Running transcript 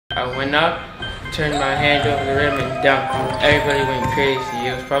I went up, turned my hand over the rim and dunked. Everybody went crazy.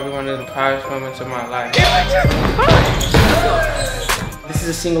 It was probably one of the proudest moments of my life. This is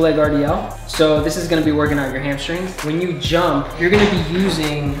a single leg RDL. So this is gonna be working out your hamstrings. When you jump, you're gonna be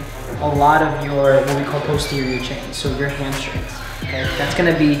using a lot of your, what we call posterior chain, so your hamstrings, okay? That's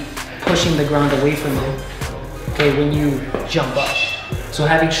gonna be pushing the ground away from you, okay, when you jump up. So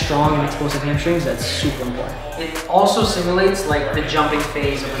having strong and explosive hamstrings, that's super important. It also simulates like the jumping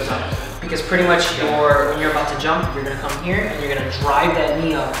phase of a jump. Because pretty much when you're about to jump, you're gonna come here and you're gonna drive that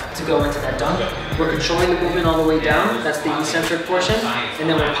knee up to go into that dunk. We're controlling the movement all the way down, that's the eccentric portion, and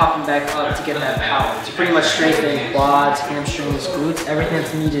then we're popping back up to get that power. To pretty much strengthen quads, hamstrings, glutes, everything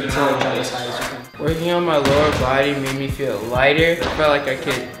that's needed to jump as high as you can. Working on my lower body made me feel lighter. I felt like I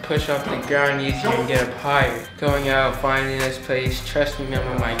could push off the ground easier and get up higher. Going out, finding this place, trusting them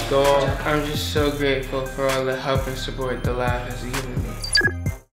with my goal. I'm just so grateful for all the help and support the lab has given me.